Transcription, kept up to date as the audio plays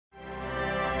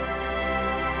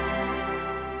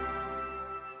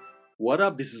What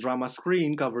up? This is Rama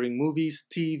Screen covering movies,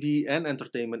 TV, and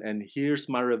entertainment, and here's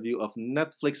my review of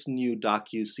Netflix new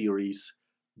docu-series,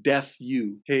 Deaf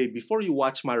You. Hey, before you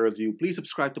watch my review, please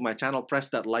subscribe to my channel, press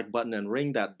that like button, and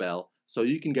ring that bell so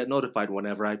you can get notified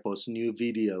whenever I post new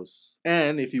videos.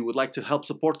 And if you would like to help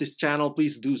support this channel,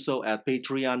 please do so at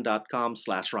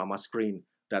patreon.com/ramascreen.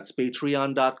 That's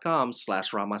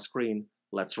patreon.com/ramascreen.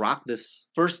 Let's rock this.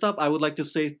 First up, I would like to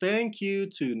say thank you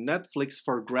to Netflix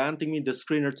for granting me the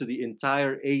screener to the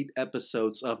entire 8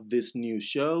 episodes of this new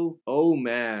show. Oh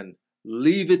man,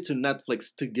 leave it to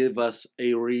Netflix to give us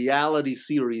a reality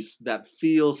series that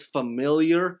feels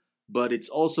familiar, but it's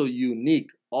also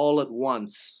unique all at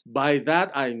once. By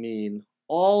that I mean,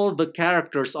 all the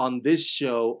characters on this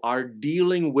show are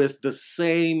dealing with the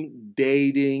same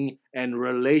dating and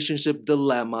relationship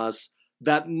dilemmas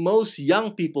that most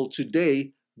young people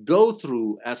today go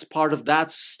through as part of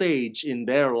that stage in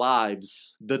their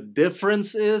lives. The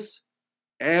difference is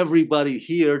everybody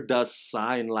here does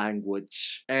sign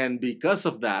language. And because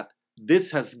of that,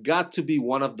 this has got to be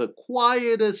one of the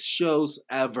quietest shows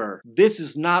ever. This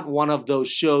is not one of those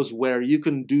shows where you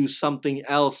can do something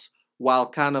else while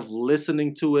kind of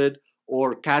listening to it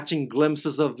or catching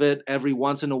glimpses of it every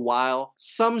once in a while.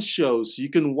 Some shows you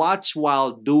can watch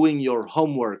while doing your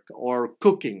homework or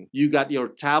cooking. You got your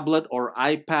tablet or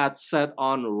iPad set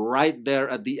on right there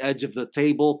at the edge of the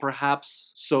table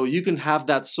perhaps, so you can have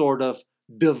that sort of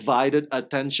divided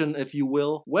attention, if you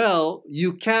will. Well,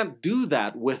 you can't do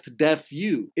that with Deaf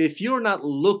You. If you're not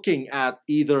looking at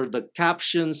either the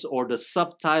captions or the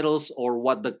subtitles or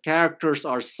what the characters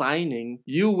are signing,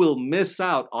 you will miss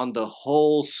out on the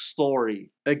whole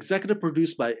story. Executive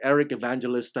produced by Eric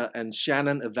Evangelista and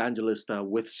Shannon Evangelista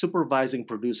with supervising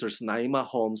producers Naima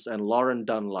Holmes and Lauren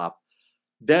Dunlop,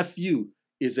 Deaf You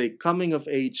is a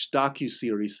coming-of-age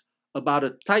docu-series about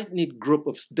a tight-knit group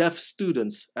of deaf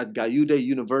students at Gallaudet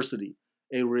University,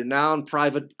 a renowned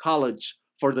private college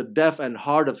for the deaf and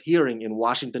hard of hearing in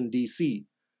Washington, D.C.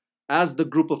 As the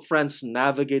group of friends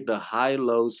navigate the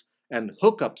high-lows and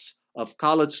hookups of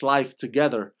college life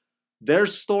together, their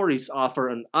stories offer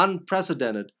an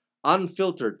unprecedented,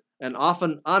 unfiltered, and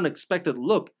often unexpected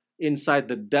look inside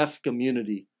the deaf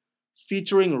community.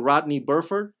 Featuring Rodney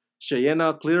Burford, Cheyenne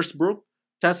Clearsbrook,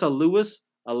 Tessa Lewis,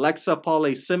 Alexa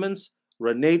Paulay-Simmons,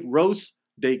 Renee Rose,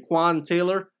 Daquan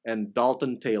Taylor, and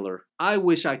Dalton Taylor. I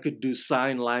wish I could do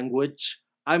sign language.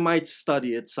 I might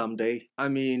study it someday. I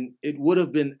mean, it would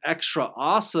have been extra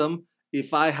awesome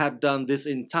if I had done this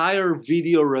entire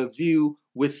video review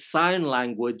with sign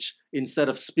language instead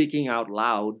of speaking out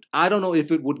loud. I don't know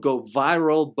if it would go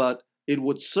viral, but it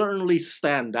would certainly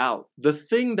stand out. The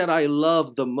thing that I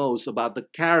love the most about the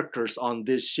characters on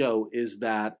this show is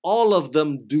that all of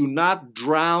them do not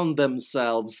drown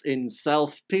themselves in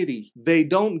self-pity. They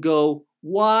don't go,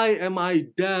 "Why am I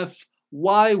deaf?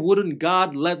 Why wouldn't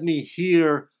God let me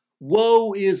hear?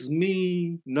 Woe is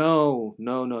me." No.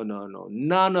 None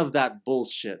of that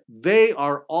bullshit. They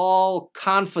are all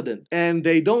confident and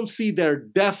they don't see their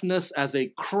deafness as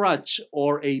a crutch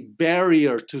or a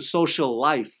barrier to social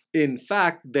life. In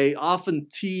fact, they often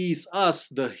tease us,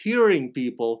 the hearing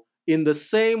people, in the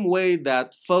same way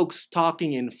that folks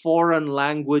talking in foreign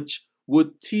language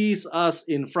would tease us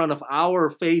in front of our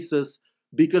faces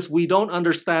because we don't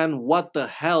understand what the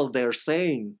hell they're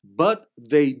saying. But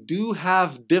they do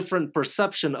have different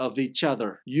perception of each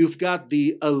other. You've got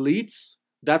the elites.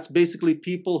 That's basically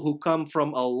people who come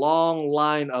from a long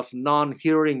line of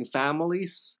non-hearing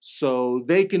families. So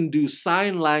they can do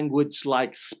sign language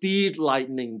like speed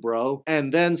lightning, bro.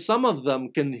 And then some of them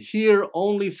can hear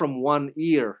only from one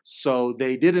ear. So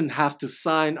they didn't have to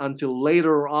sign until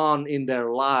later on in their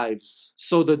lives.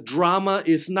 So the drama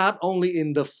is not only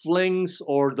in the flings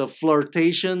or the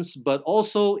flirtations, but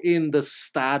also in the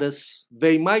status.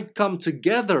 They might come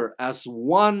together as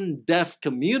one deaf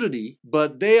community,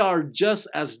 but they are just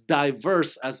as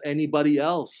diverse as anybody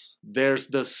else. There's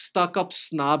the stuck-up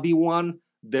snobby one,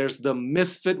 there's the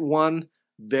misfit one,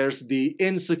 there's the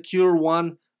insecure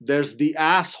one, there's the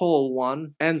asshole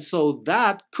one, and so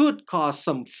that could cause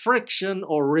some friction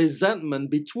or resentment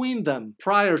between them.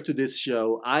 Prior to this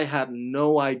show, I had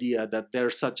no idea that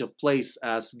there's such a place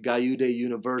as Gallaudet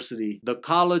University, the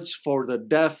college for the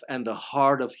deaf and the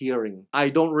hard of hearing. I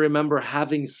don't remember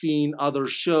having seen other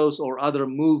shows or other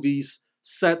movies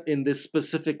set in this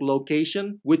specific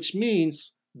location, which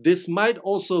means this might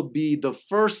also be the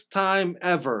first time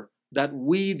ever that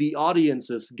we, the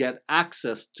audiences, get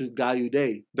access to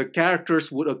Gallaudet. The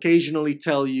characters would occasionally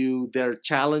tell you their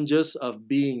challenges of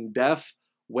being deaf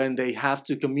when they have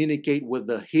to communicate with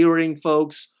the hearing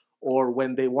folks, or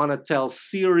when they want to tell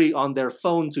Siri on their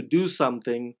phone to do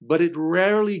something, but it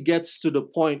rarely gets to the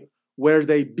point where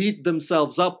they beat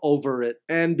themselves up over it.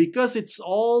 And because it's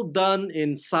all done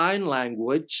in sign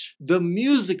language, the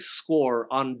music score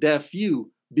on Deaf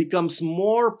U becomes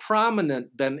more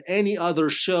prominent than any other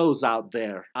shows out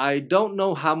there. I don't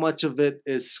know how much of it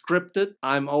is scripted.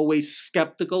 I'm always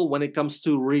skeptical when it comes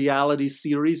to reality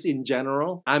series in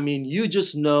general. I mean, you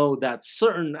just know that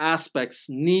certain aspects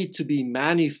need to be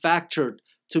manufactured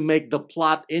to make the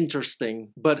plot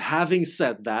interesting. But having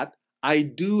said that, I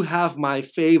do have my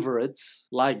favorites,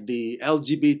 like the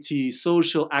LGBT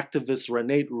social activist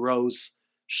Renate Rose.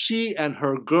 She and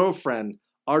her girlfriend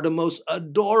are the most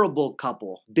adorable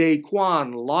couple.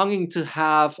 Daquan, longing to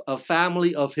have a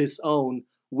family of his own,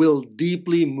 will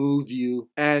deeply move you.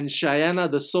 And Cheyenne,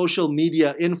 the social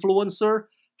media influencer,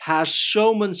 has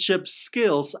showmanship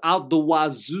skills out the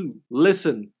wazoo.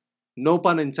 Listen, no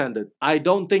pun intended. I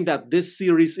don't think that this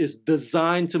series is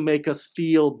designed to make us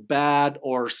feel bad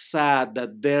or sad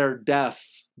that they're deaf.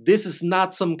 This is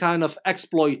not some kind of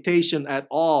exploitation at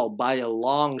all by a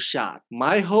long shot.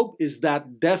 My hope is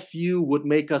that Deaf U would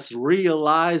make us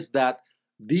realize that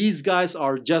these guys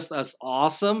are just as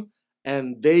awesome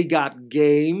and they got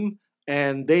game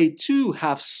and they too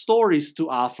have stories to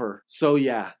offer. So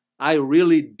yeah, I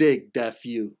really dig Deaf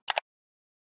U.